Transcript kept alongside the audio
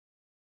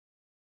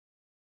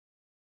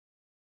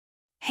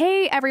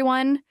Hey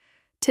everyone!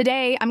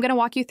 Today I'm going to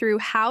walk you through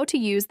how to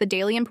use the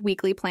Daily and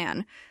Weekly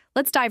plan.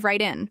 Let's dive right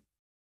in.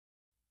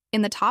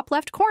 In the top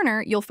left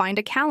corner, you'll find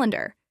a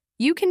calendar.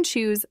 You can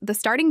choose the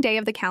starting day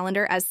of the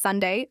calendar as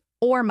Sunday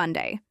or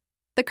Monday.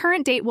 The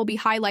current date will be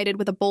highlighted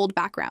with a bold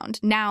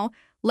background. Now,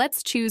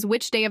 let's choose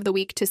which day of the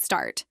week to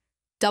start.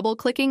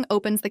 Double-clicking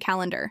opens the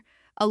calendar,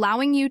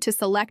 allowing you to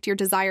select your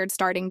desired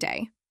starting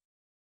day.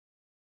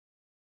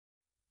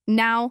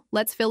 Now,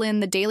 let's fill in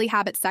the daily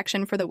habits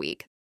section for the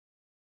week.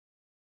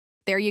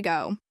 There you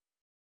go.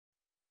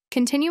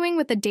 Continuing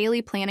with the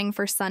daily planning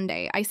for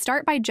Sunday, I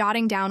start by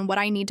jotting down what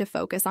I need to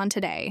focus on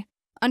today,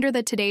 under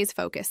the Today's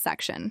Focus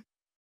section.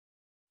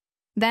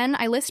 Then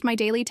I list my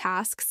daily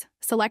tasks,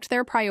 select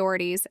their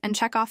priorities, and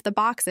check off the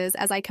boxes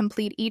as I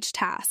complete each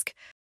task.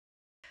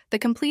 The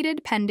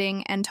completed,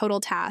 pending, and total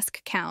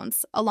task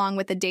counts, along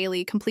with the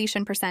daily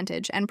completion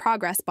percentage and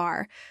progress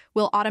bar,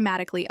 will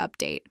automatically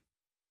update.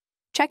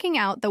 Checking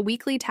out the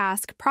weekly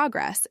task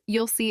progress,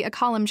 you'll see a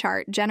column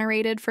chart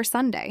generated for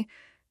Sunday.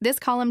 This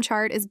column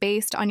chart is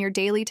based on your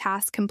daily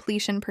task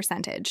completion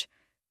percentage.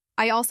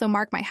 I also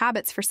mark my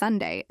habits for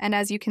Sunday, and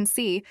as you can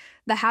see,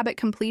 the habit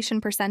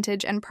completion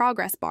percentage and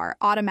progress bar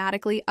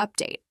automatically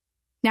update.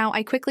 Now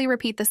I quickly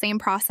repeat the same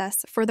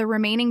process for the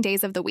remaining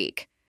days of the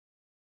week.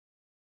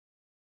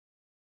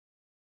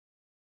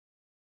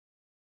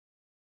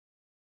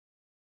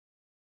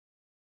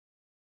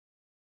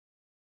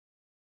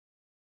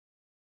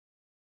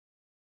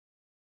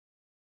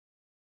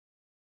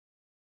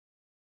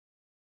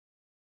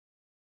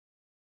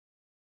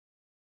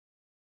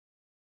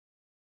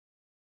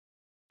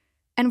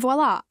 And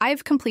voila,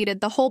 I've completed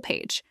the whole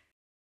page.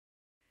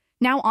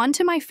 Now on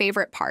to my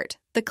favorite part,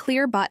 the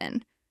clear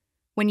button.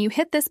 When you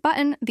hit this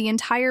button, the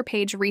entire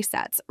page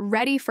resets,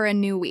 ready for a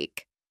new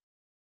week.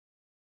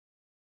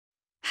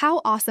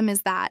 How awesome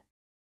is that?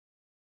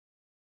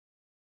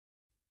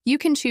 You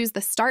can choose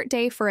the start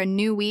day for a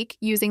new week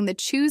using the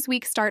Choose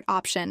Week Start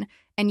option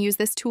and use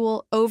this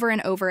tool over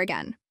and over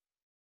again.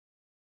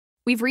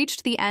 We've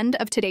reached the end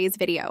of today's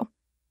video.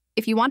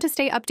 If you want to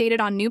stay updated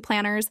on new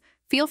planners,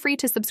 feel free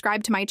to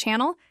subscribe to my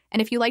channel,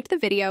 and if you liked the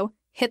video,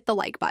 hit the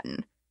like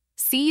button.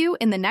 See you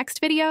in the next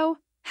video.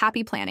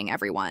 Happy planning,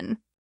 everyone!